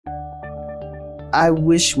I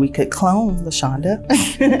wish we could clone Lucshunda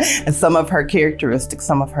and some of her characteristics,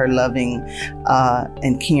 some of her loving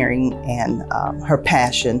and caring and her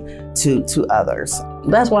passion to others.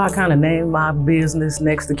 That's why I kind of named my business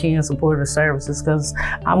Next to Kin Supportive Services, because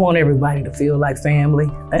I want everybody to feel like family,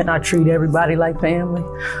 and I treat everybody like family.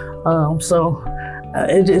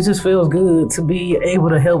 It just feels good to be able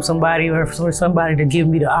to help somebody, or for somebody to give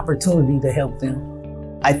me the opportunity to help them.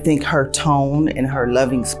 I think her tone and her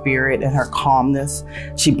loving spirit and her calmness,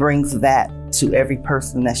 she brings that to every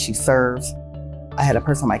person that she serves. I had a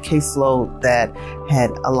person on my caseload that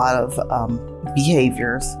had a lot of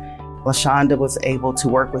behaviors. Lucshunda was able to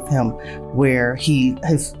work with him where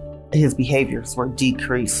his behaviors were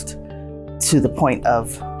decreased to the point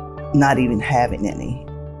of not even having any.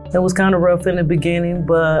 It was kind of rough in the beginning,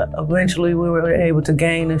 but eventually we were able to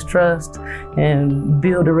gain his trust and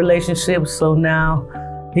build a relationship. So now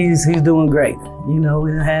he's doing great. You know,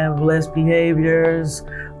 we have less behaviors.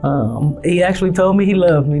 He actually told me he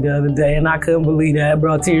loved me the other day, and I couldn't believe that. It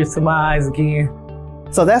brought tears to my eyes again.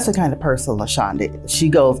 So that's the kind of person Lucshunda is. She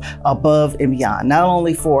goes above and beyond, not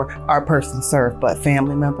only for our person served, but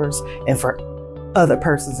family members and for other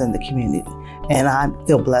persons in the community. And I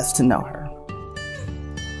feel blessed to know her.